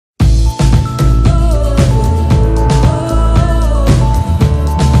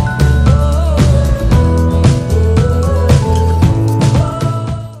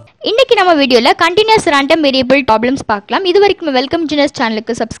நம்ம வீடியோல continuous random variable problems பார்க்கலாம். இதுவரைக்கும் வெல்கம் ஜெனஸ்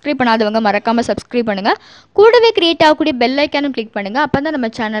சேனலுக்கு சப்ஸ்கிரைப் பண்ணாதவங்க மறக்காம சப்ஸ்கிரைப் பண்ணுங்க. கூடவே கிரியேட் ஆகக்கூடிய பெல் ஐகானும் கிளிக் பண்ணுங்க. அப்பதான் நம்ம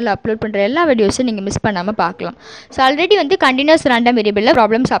சேனல்ல அப்லோட் பண்ற எல்லா வீடியோஸும் நீங்க மிஸ் பண்ணாம பார்க்கலாம். சோ ஆல்ரெடி வந்து continuous random variableல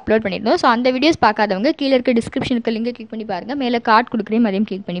ப்ராப்ளம்ஸ் அப்லோட் பண்ணிருந்தோம். சோ அந்த வீடியோஸ் பார்க்காதவங்க கீழ இருக்க டிஸ்கிரிப்ஷனுக்கு லிங்க் கிளிக் பண்ணி பாருங்க. மேல கார்ட் கொடுக்கிறேன் அதையும்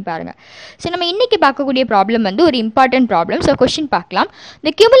கிளிக் பண்ணி பாருங்க. சோ நம்ம இன்னைக்கு பார்க்கக்கூடிய ப்ராப்ளம் வந்து ஒரு இம்பார்ட்டன்ட் ப்ராப்ளம். சோ क्वेश्चन பார்க்கலாம்.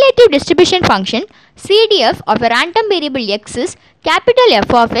 The cumulative distribution function CDF of a random variable x is capital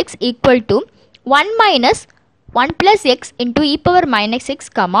F of x equal to 1 minus 1 plus x into e power minus x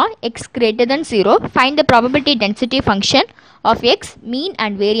comma x greater than 0. Find the probability density function of x, mean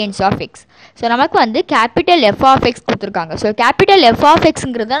and variance of x. So நமக்கு வந்து capital F of x கொடுத்திருக்காங்க. So capital F of x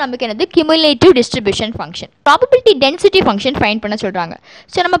ங்கிறது நமக்கு என்னது cumulative distribution function. Probability density function find பண்ண சொல்றாங்க.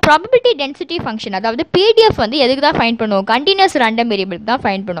 So நம்ம probability density function அதாவது PDF வந்து எதுக்கு தான் find பண்ணுவோம்? Continuous random variable தான்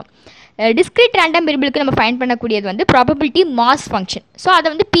find பண்ணுவோம். Discrete random variable க்கு நம்ம ஃபைண்ட் பண்ணக்கூடியது வந்து probability mass function. ஸோ அதை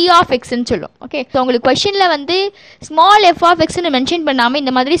வந்து p of x ன்னு சொல்லும். ஓகே, ஸோ உங்களுக்கு கொஸ்டின்ல வந்து ஸ்மால் f of x ன்னு மென்ஷன் பண்ணாம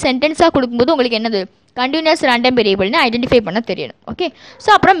இந்த மாதிரி சென்டென்ஸாக கொடுக்கும்போது உங்களுக்கு என்னது கண்டினியூஸ் ரேண்டம் வேரியபிள்னு ஐடென்டிஃபை பண்ண தெரியணும். ஓகே, ஸோ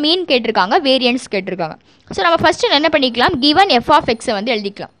அப்புறம் மீன் கேட்டிருக்காங்க, வேரியன்ஸ் கேட்டிருக்காங்க. ஸோ நம்ம ஃபர்ஸ்ட் என்ன பண்ணிக்கலாம், கிவன் f of x வந்து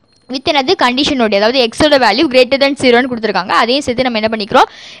எழுதிக்கலாம் வித் என்னது கண்டிஷனோட, அதாவது எக்ஸோட வேல்யூ கிரேட்டர் தென் 0ன்னு கொடுத்துருக்காங்க. அதையும் சேர்த்து நம்ம என்ன பண்ணிக்கிறோம்,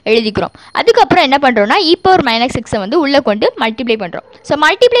 எழுதிக்கிறோம். அதுக்கப்புறம் என்ன பண்ணுறோம்னா e பவர் மைனஸ் எக்ஸை வந்து உள்ளே கொண்டு மல்டிப்ளை பண்ணுறோம். ஸோ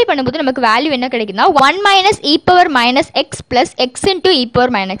மல்டிப்ளை பண்ணும்போது நமக்கு வேல்யூ என்ன கிடைக்குதுன்னா 1 minus e power minus X plus X into e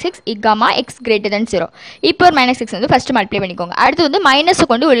power minus X இக்காமா X greater than 0. e power minus X வந்து ஃபர்ஸ்ட் மல்டிப்ளை பண்ணிக்கோங்க. அடுத்து வந்து மைனஸை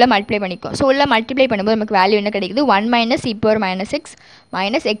கொண்டு உள்ள மல்டிப்ளை பண்ணிக்கோம். ஸோ உள்ள மல்டிப்ளை பண்ணும்போது நமக்கு வேல்யூ என்ன கிடைக்குது, 1 minus e power minus X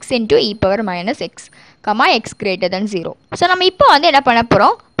minus X into e power minus X comma X greater than 0. So நம்ம இப்போ வந்து என்ன பண்ண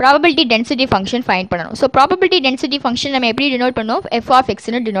போகிறோம், probability density function find பண்ணணும். ஸோ probability density function நம்ம எப்படி டினோட் பண்ணுவோம், f of x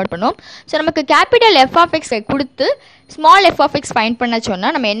ன்னு டினோட் பண்ணுவோம். ஸோ நமக்கு கேபிட்டல் f of x கொடுத்து small f of x find பண்ண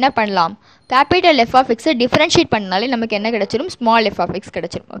சொன்னால் நம்ம என்ன பண்ணலாம், capital f of x differentiate பண்ணாலே நமக்கு என்ன கிடைச்சிரும், ஸ்மால் f of x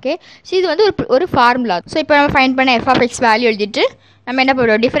கிடைச்சிரும். ஓகே, ஸோ இது வந்து ஒரு ஃபார்முலா. ஸோ இப்போ நம்ம ஃபைண்ட் பண்ண f of x வேல்யூ எழுதிட்டு நம்ம என்ன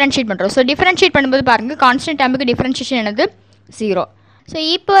பண்ணுறோம், டிஃபரன்ஷியேட் பண்ணுறோம். ஸோ டிஃபரன்ஷியேட் பண்ணும்போது பாருங்கள் கான்ஸ்டன்ட் டேர்முக்கு டிஃபரன்ஷியேஷன் என்னது 0. ஸோ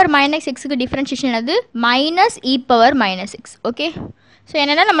e பவர் மைனஸ் எக்ஸுக்கு டிஃபரன்ஷியேஷன் என்னது minus e power minus X. Okay, so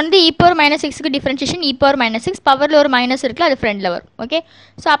என்னென்னா நம்ம வந்து e பவர் மைனஸ் எக்ஸுக்கு differentiation e power minus X, பவரில் ஒரு மைனஸ் இருக்குல்ல அது ஃப்ரெண்டில் வரும். ஓகே,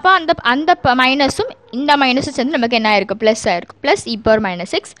 ஸோ அப்போ அந்த மைனஸும் இந்த மைனஸும் சேர்ந்து நமக்கு என்ன ஆயிருக்கு, ப்ளஸ் ஆயிருக்கு. Plus e power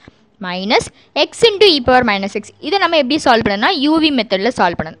minus X minus X into e power minus X. இதை நம்ம எப்படி சால்வ் பண்ணணும்னா யூவி மெத்தடில்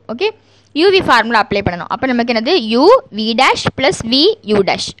சால்வ் பண்ணணும். ஓகே, யூவி ஃபார்முலா அப்ளை பண்ணணும். அப்போ நமக்கு என்னது u v dash plus v u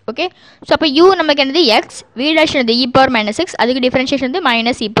dash. Okay, so அப்போ u நமக்கு என்னது எக்ஸ், v டேஷ் என்னது e பவர் மைனஸ் எக்ஸ், அதுக்கு டிஃபரன்ஷியேஷன் வந்து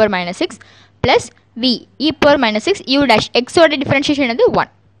minus e power minus X plus v e power minus X u dash, எக்ஸோட differentiation வந்து 1.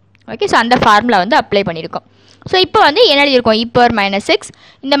 Okay, so அந்த formula வந்து அப்ளை பண்ணியிருக்கோம். ஸோ இப்போ வந்து என்ன எழுதியிருக்கோம், e பவர் மைனஸ் எக்ஸ்,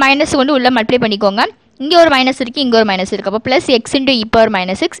 இந்த மைனஸ் கொண்டு உள்ளே மல்டிப்ளை பண்ணிக்கோங்க. இங்கே ஒரு மைனஸ் இருக்குது, இங்கே ஒரு மைனஸ் இருக்குது. அப்போ plus X into e power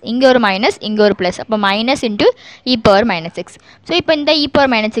minus X, இங்கே ஒரு மைனஸ், இங்கே ஒரு ப்ளஸ். அப்போ minus into e power minus X. So இப்போ இந்த e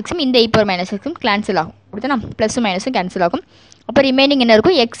பவர் மைனஸ் எக்ஸும் இந்த e பவர் மைனஸ் எக்ஸும் கேன்சல் ஆகும். அப்படித்தானா, ப்ளஸும் மைனஸும் கேன்சல் ஆகும். அப்போ ரிமைனிங் என்ன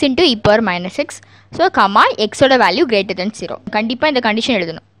இருக்கும், X into e power minus X. So comma எக்ஸோட வேல்யூ கிரேட்டர் தென் 0. கண்டிப்பாக இந்த கண்டிஷன்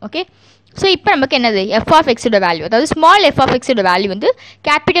எழுதணும். ஓகே, ஸோ இப்போ நமக்கு என்னது f of xோட வேல்யூ, அதாவது ஸ்மால் f of xோட வேல்யூ வந்து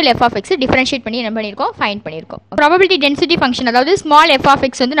capital f of x differentiate பண்ணி என்ன பண்ணியிருக்கோம், ஃபைண்ட் பண்ணியிருக்கோம். ப்ராபபிலிட்டி டென்சிட்டி ஃபங்க்ஷன் அதாவது ஸ்மால் f of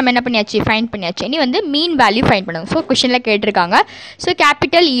x வந்து நம்ம என்ன பண்ணியாச்சு, ஃபைண்ட் பண்ணியாச்சு. இனி வந்து மீன் வேல்யூ ஃபைண்ட் பண்ணணும். ஸோ கொஸ்டினில் கேட்டிருக்காங்க. So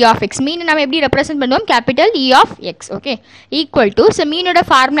capital e of x, மீன் நம்ம எப்படி ரெப்ரசென்ட் பண்ணுவோம், capital e of x. Okay, equal to, so மீனோட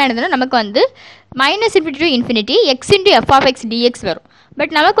ஃபார்முலா என்னதுன்னா நமக்கு வந்து minus infinity to infinity X into f of x dx வரும்.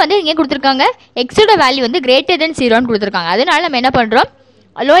 பட் நமக்கு வந்து இங்கே கொடுத்துருக்காங்க எக்ஸோட வேல்யூ வந்து கிரேட்டர் தென் 0ன்னு கொடுத்துருக்காங்க. அதனால நம்ம என்ன பண்ணுறோம்,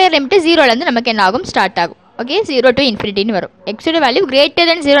 லோயர் லிமிட் 0லேருந்து நமக்கு என்ன ஆகும், ஸ்டார்ட் ஆகும். ஓகே, 0 டு இன்ஃபினிட்டின்னு வரும். எக்ஸோட வேல்யூ கிரேட்டர்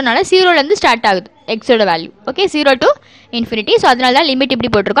தென் 0னால 0லேருந்து ஸ்டார்ட் ஆகுது எக்ஸோட value. Okay, 0 to infinity. So அதனால தான் லிமிட் இப்படி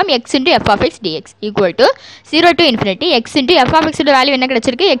போட்டிருக்கோம், X into f of x dx equal to 0 to infinity X into f of x value என்ன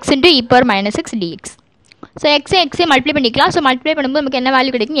கிடைச்சிருக்கு, X into e power minus X dx. So எக்ஸை multiply பண்ணிக்கலாம். So multiply பண்ணும்போது நமக்கு என்ன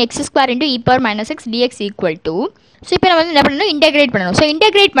வேல்யூ கிடைக்கும், X square into e power minus X dx equal to. So இப்போ நம்ம வந்து என்ன பண்ணணும், இன்டெகிரேட் பண்ணணும். ஸோ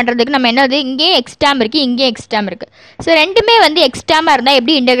இன்டெகிரேட் பண்ணுறதுக்கு நம்ம என்னது, இங்கேயே எக்ஸ் டேம் இருக்குது, இங்கேயே எக்ஸ் டேம் இருக்குது. ஸோ ரெண்டுமே வந்து எக்ஸ் டேமாக இருந்தால்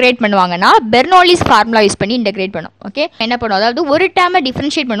எப்படி இன்டெகிரேட் பண்ணுவாங்கன்னா பெர்னோலிஸ் ஃபார்முலா யூஸ் பண்ணி இன்டெகிரேட் பண்ணும். ஓகே, என்ன பண்ணும், அதாவது ஒரு டேமை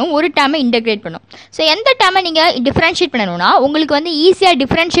டிஃபரன்ஷியேட் பண்ணும், ஒரு டேமை இன்டெகிரேட் பண்ணும். ஸோ எந்த டேமை நீங்கள் டிஃபரன்ஷியேட் பண்ணணும்னா உங்களுக்கு வந்து ஈஸியாக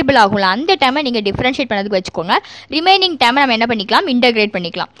டிஃபரன்ஷியபிள் ஆகும்ல, அந்த டேமை நீங்கள் டிஃபரன்ஷியேட் பண்ணதுக்கு வச்சுக்கோங்க. ரிமைனிங் டேமை நம்ம என்ன பண்ணிக்கலாம், இன்டெகிரேட்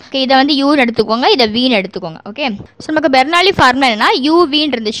பண்ணிக்கலாம். ஓகே, இதை வந்து யூன்னு எடுத்துக்கோங்க, இதை வீன்னு எடுத்துக்கோங்க. ஓகே, ஸோ நமக்கு பெர்னாலி ஃபார்முலா என்னன்னா u v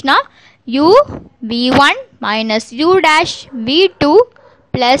இருந்துச்சுன்னா u v1 minus u dash v2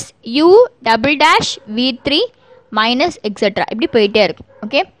 plus u double dash v3 minus etc. இப்படி போயிட்டே இருக்கும்.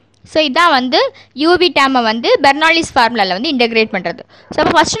 ஓகே, ஸோ இதான் வந்து uv டேமை வந்து பெர்னாலிஸ் ஃபார்முலாவில் வந்து இன்டெகிரேட் பண்ணுறது. ஸோ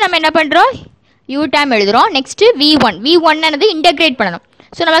அப்போ ஃபஸ்ட்டு நம்ம என்ன பண்ணுறோம், u டேம் எழுதுகிறோம். நெக்ஸ்ட்டு v1 என்னது இன்டெகிரேட் பண்ணணும்.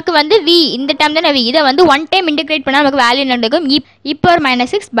 ஸோ நமக்கு வந்து v இந்த டேம் தானே v, இதை வந்து ஒன் டைம் இன்டெகிரேட் பண்ணால் நமக்கு வேல்யூ என்ன கிடைக்கும், e power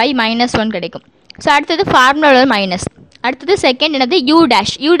minus X by minus 1 கிடைக்கும். ஸோ அடுத்தது ஃபார்முலாவில் மைனஸ், அடுத்தது செகண்ட் என்னது u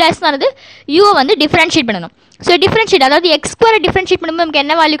dash. u dash ஆனது u வந்து டிஃபரன்ஷியேட் பண்ணணும். ஸோ டிஃபரன்ஷியேட் அதாவது எக்ஸ் ஸ்கொயரை டிஃபரன்ஷியேட் பண்ணும்போது நமக்கு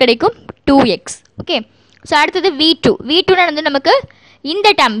என்ன வேல்யூ கிடைக்கும் 2x. ஓகே. ஸோ அடுத்தது v2. v2 வந்து நமக்கு இந்த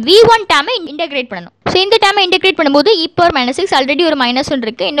டேம் v1 டேமை இன்டகிரேட் பண்ணணும். ஸோ இந்த டேமை இன்டகிரேட் பண்ணும்போது e power minus 6 ஆல்ரெடி ஒரு -1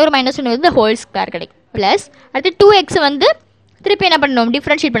 இருக்குது, இன்னொரு -1 வந்து ஹோல் ஸ்கொயர் கிடைக்கும். ப்ளஸ் அடுத்து 2x வந்து திருப்பி என்ன பண்ணணும்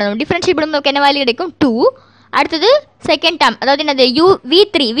டிஃபரன்ஷியேட் பண்ணணும். டிஃபரன்ஷியேட் பண்ணும்போது நமக்கு என்ன வேல்யூ கிடைக்கும் 2. அடுத்தது செகண்ட் டேம் அதாவது என்னது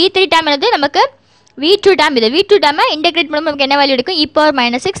v3 டேம் என்னது நமக்கு v2 டேம். இது v2 டேமை இன்டகிரேட் பண்ணும்போது நமக்கு என்ன வேல்யூ கிடைக்கும் e power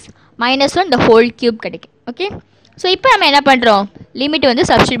minus 6 -1 the whole cube கிடைக்கும். ஓகே. ஸோ இப்போ நம்ம என்ன பண்ணுறோம் லிமிட் வந்து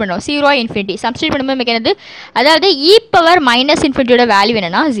சப்ஸ்டியூட் பண்ணுறோம் 0 இன்ஃபினிட்டி. சப்ஸ்டியூட் பண்ணும்போது நமக்கு என்னது அதாவது e power minus இன்ஃபினிட்டியோட வேல்யூ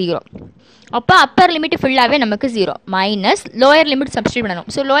என்னன்னா 0. அப்போ அப்பர் லிமிட் ஃபுல்லாகவே நமக்கு 0 மைனஸ் லோயர் லிமிட் சப்ஸ்டியூட் பண்ணணும்.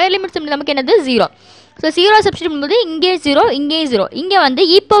 ஸோ லோயர் லிமிட் நமக்கு என்னது 0. ஸோ 0 சப்ஸ்டியூட் பண்ணும்போது இங்கே 0 இங்கேயும் 0, இங்கே வந்து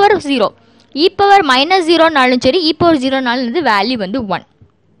e power 0 e power minus 0னாலும் சரி e power 0னாலும் வந்து வேல்யூ வந்து 1.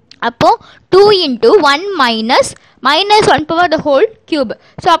 அப்போது 2 into 1 minus 1 power the whole cube.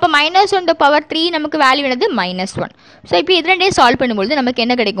 So அப்போ -1 the power 3 நமக்கு வேல்யூ என்னது -1. ஸோ இப்போ இது ரெண்டையும் சால்வ் பண்ணும்போது நமக்கு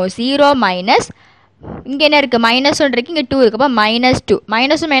என்ன கிடைக்கும் 0 மைனஸ் இங்கே என்ன இருக்குது -1 இருக்குது, இங்கே 2 இருக்குது. அப்போ -2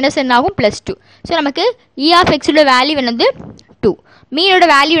 -1 என்ன ஆகும் +2. ஸோ நமக்கு e of xோட வேல்யூ என்னது 2, மீனோட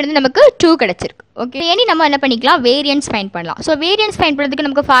வேல்யூ வந்து நமக்கு 2 கிடச்சிருக்கு. ஓகே. இனி நம்ம என்ன பண்ணிக்கலாம் வேரியன்ஸ் ஃபைண்ட் பண்ணலாம். ஸோ வேரியன்ஸ் ஃபைண்ட் பண்ணுறதுக்கு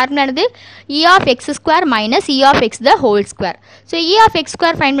நமக்கு ஃபார்முலா என்னது e of x square minus e of x the whole square. So e of x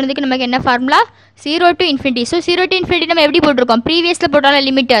square find பண்ணுறதுக்கு நமக்கு என்ன formula 0 to infinity. So 0 to infinity நம்ம எப்படி போட்டிருக்கோம் ப்ரீவியஸில் போட்டாலும்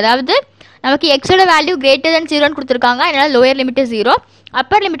லிமிட் அதாவது நமக்கு எக்ஸோட வேல்யூ கிரேட்டர் than 0 கொடுத்துருக்காங்க, அதனால் லோயர் லிமிட் 0,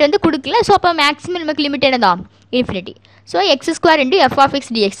 அப்பர் லிமிட் வந்து கொடுக்கல. ஸோ அப்போ மேக்ஸிமம் நமக்கு லிமிட் என்னதான் infinity. So x square into f of x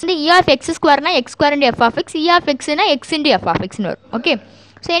dx. இந்த e of x squareனா x square into f of x, e of xனா x into f of xன்னு வரும். Okay.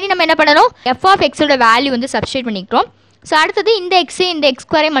 So இனி நம்ம என்ன பண்ணணும் f of xோட வேல்யூ வந்து substitute பண்ணிக்கிறோம். So அடுத்தது இந்த எக்ஸை இந்த எக்ஸ்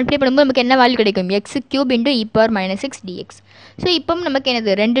ஸ்கொயரை மல்டிப்ளை பண்ணும்போது நமக்கு என்ன வேல்யூ கிடைக்கும் x³ into e power minus 6 dx. So இப்போ நமக்கு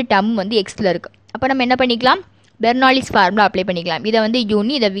என்னது ரெண்டு டேர்ம் வந்து எக்ஸில் இருக்குது. அப்போ நம்ம என்ன பண்ணிக்கலாம் பெர்னாலிஸ் ஃபார்முலா அப்ளை பண்ணிக்கலாம். இதை வந்து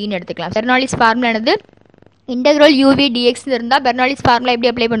யூனி இதை வீன்னு எடுத்துக்கலாம். பெர்னாலிஸ் ஃபார்முலா என்னது இன்டெக்ரல் uv dx இருந்தால் பெர்னாலிஸ் ஃபார்முலா எப்படி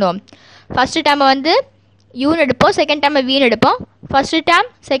அப்ளை பண்ணுவோம் ஃபஸ்ட்டு டேர்மை வந்து யூன்னு எடுப்போம், செகண்ட் டேர்மை வீன்னு எடுப்போம். First term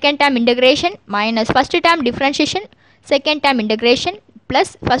second term integration minus first term differentiation second term integration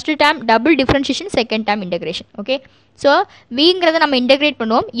plus first term double differentiation second term integration. Okay. So விங்கிறத நம்ம இன்டகிரேட்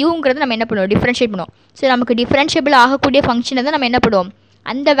பண்ணுவோம், யூங்கிறத நம்ம என்ன பண்ணுவோம் டிஃப்ரென்ஷியேட் பண்ணுவோம். ஸோ நமக்கு டிஃப்ரென்ஷியபிள் ஆகக்கூடிய ஃபங்க்ஷனை தான் நம்ம என்ன பண்ணுவோம்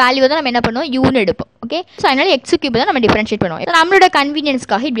அந்த வேல்யூ தான் நம்ம என்ன பண்ணுவோம் யூன்னு எடுப்போம். ஓகே. ஸோ அதனால x³ தான் நம்ம டிஃபரன்ஷியேட் பண்ணுவோம். நம்மளோட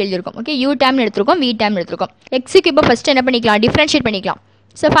கன்வீனியன்ஸ்க்காக இப்படி எழுதிருக்கோம். ஓகே. u டேர்ம்னு எடுத்துருக்கோம், v டேர்ம்னு எடுத்துருக்கோம். x³ ஃபர்ஸ்ட் என்ன பண்ணிக்கலாம் டிஃபரன்ஷியேட் பண்ணிக்கலாம்.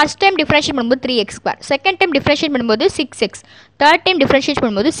 ஸோ ஃபர்ஸ்ட் டைம் டிஃபரன்ஷியேட் பண்ணும்போது 3x², செகண்ட் டைம் டிஃபரன்ஷியேட் பண்ணும்போது 6x, தேர்ட் டைம் டிஃபரன்ஷியேட்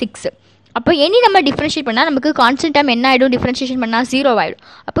பண்ணும்போது 6. அப்போ இனி நம்ம டிஃபரன்ஷியேட் பண்ணால் நமக்கு கான்ஸ்டன்ட் டைம் என்ன ஆகிடும் டிஃபரன்ஷியேஷன் பண்ணால் 0 ஆகிடும்.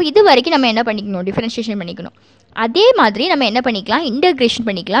 அப்போ இது வரைக்கும் நம்ம என்ன பண்ணிக்கணும் டிஃபரன்ஷியேஷன் பண்ணிக்கணும். அதே மாதிரி நம்ம என்ன பண்ணிக்கலாம் இன்டகிரேஷன்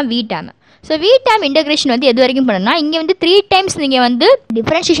பண்ணிக்கலாம் v term. So v term integration வந்து எது வரைக்கும் பண்ணணும்னா இங்கே வந்து 3 டைம்ஸ் நீங்கள் வந்து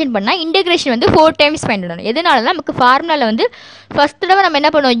டிஃபரன்ஷியேஷன் பண்ணால் இன்டகிரேஷன் வந்து 4 டைம்ஸ் ஃபைண்ட் பண்ணணும். எதனால நமக்கு ஃபார்முலாவில் வந்து ஃபர்ஸ்ட் தடவை நம்ம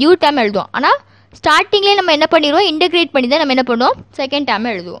என்ன பண்ணுவோம் u டேர்ம் எழுதுவோம், ஆனால் ஸ்டார்டிங்லேயே நம்ம என்ன பண்ணிடுவோம் இன்டகிரேட் பண்ணி தான் நம்ம என்ன பண்ணுவோம் செகண்ட் டேர்ம்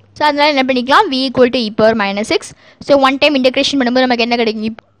எழுதுவோம். ஸோ அதனால் என்ன பண்ணிக்கலாம் v = e power minus 6. So one time integration பண்ணும்போது நமக்கு என்ன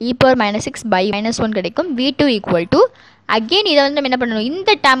கிடைக்கும் e power minus 6 by -1 கிடைக்கும். v2 = அகெயின் இதை வந்து நம்ம என்ன பண்ணணும்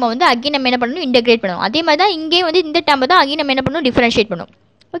இந்த டேர்மை வந்து அகெயின் நம்ம என்ன பண்ணணும் இன்டகிரேட் பண்ணணும். அதே மாதிரி தான் இங்கே வந்து இந்த டேர்மை தான் அகெயின் நம்ம என்ன பண்ணணும் டிஃபரன்ஷியேட் பண்ணணும்.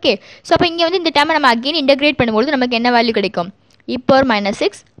 ஓகே. ஸோ அப்போ இங்கே வந்து இந்த டேர்மை நம்ம அகெயின் இன்டகிரேட் பண்ணும்போது நமக்கு என்ன வேல்யூ கிடைக்கும் e power minus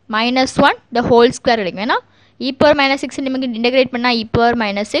 6 -1 the whole square கிடைக்கும். ஏன்னா e power minus 6 நமக்கு இன்டகிரேட் பண்ணால் e power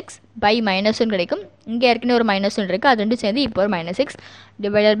minus 6 by -1 கிடைக்கும். இங்கே ஏற்கனவே ஒரு -1 இருக்குது, அது ரெண்டு சேர்ந்து e power minus 6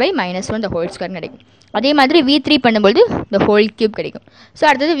 divided by -1 the whole square கிடைக்கும். அதே மாதிரி v3 பண்ணும்போது the whole cube கிடைக்கும். ஸோ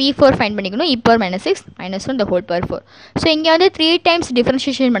அடுத்தது v4 ஃபைண்ட் பண்ணிக்கணும் e power minus 6 -1 the whole power 4. So இங்கே வந்து 3 டைம்ஸ்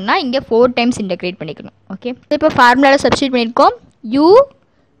டிஃபரன்ஷியேஷன் பண்ணால் இங்கே 4 டைம்ஸ் இன்டகிரேட் பண்ணிக்கணும். ஓகே. இப்போ ஃபார்முலாவில் சப்ஸ்டியூட் பண்ணியிருக்கோம் u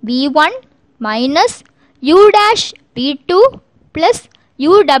v1 minus u dash v2 plus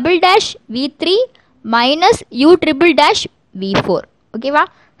u double dash v3 minus u triple dash v4. ஓகேவா.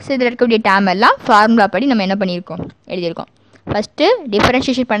 ஸோ இதில் இருக்கக்கூடிய டேம் எல்லாம் ஃபார்முலா படி நம்ம என்ன பண்ணியிருக்கோம் எழுதியிருக்கோம். ஃபஸ்ட்டு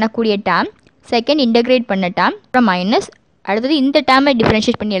டிஃபரன்ஷியேஷன் பண்ணக்கூடிய டேம், செகண்ட் இன்டகிரேட் பண்ண டேம், அப்புறம் மைனஸ், அடுத்தது இந்த டேமை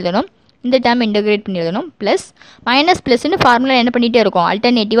டிஃபரன்ஷியேட் பண்ணி எழுதணும், இந்த டேமை இன்டகிரேட் பண்ணி எழுதணும், ப்ளஸ் மைனஸ் ப்ளஸ்ன்னு ஃபார்முலா என்ன பண்ணிகிட்டே இருக்கும்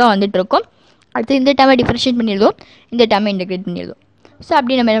அல்டர்னேட்டிவாக வந்துட்டு இருக்கும். அடுத்து இந்த டேமை டிஃபரன்ஷியேட் பண்ணி எழுதுவோம், இந்த டேமை இன்டகிரேட் பண்ணி எழுதுவோம். ஸோ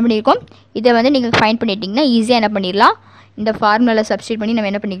அப்படி நம்ம என்ன பண்ணியிருக்கோம் இதை வந்து நீங்கள் ஃபைண்ட் பண்ணிட்டீங்கன்னா ஈஸியாக என்ன பண்ணிடலாம் இந்த ஃபார்முலாவில் சப்ஸ்டியூட் பண்ணி நம்ம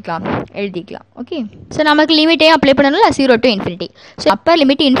என்ன பண்ணிக்கலாம் எழுதிக்கலாம். ஓகே. ஸோ நமக்கு லிமிட்டையும் அப்ளை பண்ணணும்ல 0 to infinity. So upper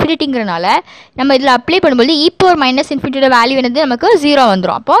limit இன்ஃபினிட்டிங்கிறனால நம்ம இதில் அப்ளை பண்ணும்போது e power minus infinity value வந்து நமக்கு 0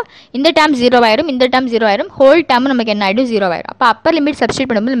 வந்துடும். அப்போது இந்த டேர்ம் 0 ஆயிரும், இந்த டேர்ம் 0 ஆயிரும், ஹோல் டேர்ம் நமக்கு என்ன ஆகிடும் 0 ஆயிரும். அப்போ அப்பர் லிமிட் சப்ஸ்டியூட்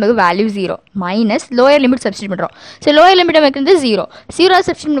பண்ணும்போது நமக்கு value 0 minus lower limit substitute பண்ணுறோம். ஸோ லோயர் லிமிட் நமக்கு வந்து 0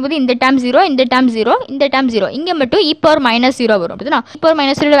 சப்ஸ்டியூட் பண்ணும்போது இந்த டேர்ம் 0, இந்த டேர்ம் 0, இந்த டேர்ம் 0, இங்கே மட்டும் e power minus 0 வரும். அப்படின்னா e power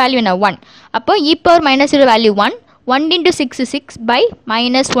minus 0 வேல்யூ என்ன 1. அப்போ e power minus 0 value 1, 1 into 6 is 6 by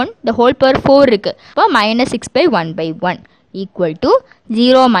minus 1 the whole power 4 இருக்குது. அப்போ minus 6 by 1 by 1 equal to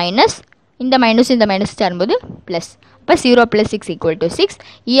 0 minus இந்த மைனஸ் சேரும்போது ப்ளஸ். இப்போ 0 plus 6 equal to 6.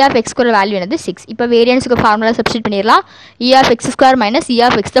 E of x square value என்னது 6. இப்போ வேரியன்ஸுக்கு formula substitute பண்ணிடலாம். E of x square minus E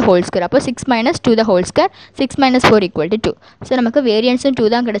of x the whole square. அப்போ 6 minus 2 the whole square. 6 minus 4 equal to 2. So நமக்கு வேரியன்ஸும்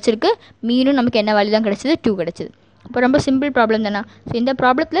 2 தான் கிடச்சிருக்கு, மீனும் நமக்கு என்ன வேல்யூ தான் கிடச்சிது 2 கிடச்சிது. இப்போ ரொம்ப சிம்பிள் ப்ராப்ளம் தானே. ஸோ இந்த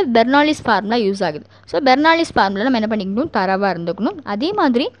ப்ராப்ளத்தில் பெர்னாலிஸ் ஃபார்முலா யூஸ் ஆகுது. ஸோ பெர்னாலிஸ் ஃபார்முலா நம்ம என்ன பண்ணிக்கணும், தரவாக இருந்துக்கணும். அதே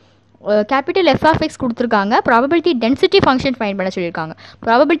மாதிரி கேபிட்டல் எஃப் ஆஃப் எக்ஸ் கொடுத்துருக்காங்க, ப்ராபபிலிட்டி டென்சிட்டி ஃபங்க்ஷன் ஃபைண்ட் பண்ண சொல்லியிருக்காங்க.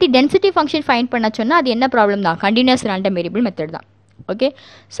 ப்ராபபிலிட்டி டென்சிட்டி ஃபங்க்ஷன் ஃபைண்ட் பண்ண சொன்னால் அது என்ன ப்ராப்ளம் தான், கண்டினியூஸ் ரேண்டம் வேரியபிள் மெத்தட் தான். ஓகே,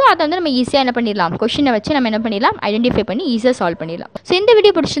 ஸோ அதை வந்து நம்ம ஈஸியாக என்ன பண்ணிடலாம், கொஷினை வச்சு நம்ம என்ன பண்ணிடலாம், ஐடென்டிஃபை பண்ணி ஈஸியாக சால்வ் பண்ணிடலாம். ஸோ இந்த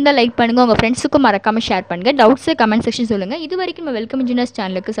வீடியோ பிடிச்சிருந்தா லைக் பண்ணுங்கள், உங்கள் ஃப்ரெண்ட்ஸுக்கும் மறக்காமல் ஷேர் பண்ணுங்கள். டவுட்ஸு கமெண்ட் செக்ஷன் சொல்லுங்கள். இது வரைக்கும் நம்ம வெல்கம் இன்ஜினியர்ஸ்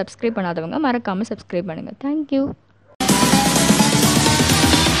சேனலுக்கு சப்ஸ்கிரைப் பண்ணாதவங்க மறக்காமல் சப்ஸ்கிரைப் பண்ணுங்கள். தேங்க்யூ.